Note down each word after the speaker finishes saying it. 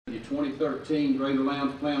2013 Greater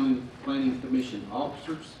Lowndes Planning Commission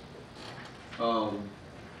officers. Of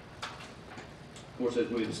course, as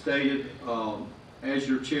we have stated, as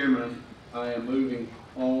your chairman, I am moving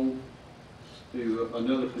on to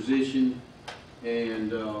another position,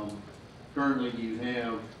 and currently you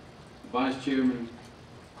have Vice Chairman,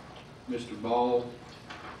 Mr. Ball,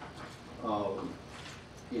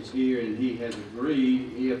 is here, and he has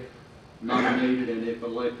agreed, if nominated and if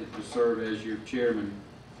elected, to serve as your chairman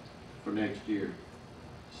for next year.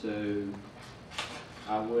 So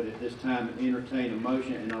I would at this time entertain a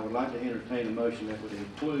motion, and I would like to entertain a motion that would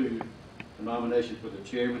include the nomination for the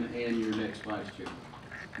chairman and your next vice chairman.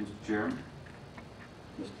 Mr. Chairman,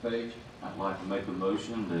 Mr. Page? I'd like to make a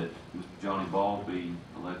motion that Mr. Johnny Ball be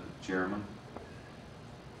elected chairman.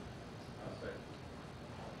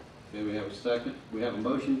 Okay, we have a second. We have a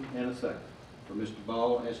motion and a second for Mr.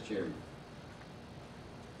 Ball as chairman.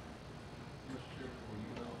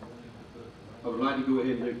 I would like to go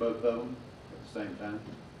ahead and do both of them at the same time.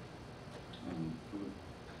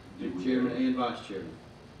 Do chairman and vice chairman.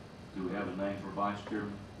 Do we have a name for vice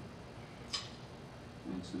chairman?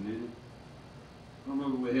 Been submitted? I don't know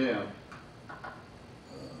what we have.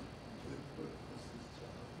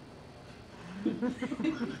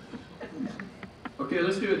 Okay,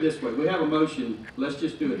 let's do it this way. We have a motion. Let's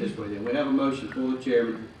just do it this way then. We have a motion for the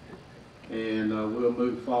chairman, and we'll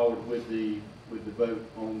move forward with the vote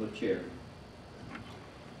on the chairman.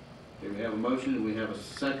 Okay, we have a motion and we have a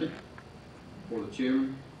second for the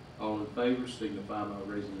chairman. All in favor signify by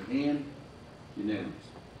raising your hand. Unanimous.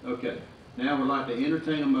 Okay, now we'd like to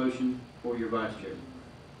entertain a motion for your vice chairman.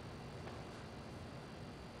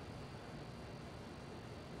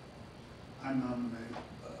 I nominate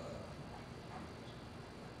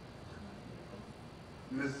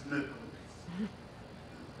Ms. Nichols.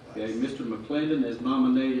 Okay, Mr. McClendon has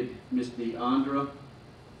nominated Ms. Deandra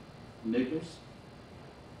Nichols.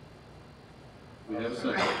 We have a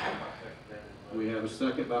second. We have a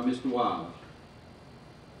second by Mr. Wild.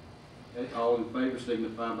 Okay, all in favor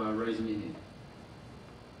signify by raising your hand.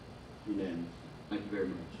 Unanimous. Thank you very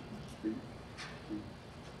much.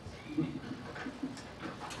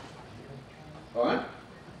 All right,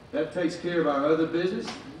 that takes care of our other business.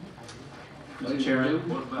 Mr. Chairman,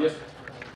 Yes.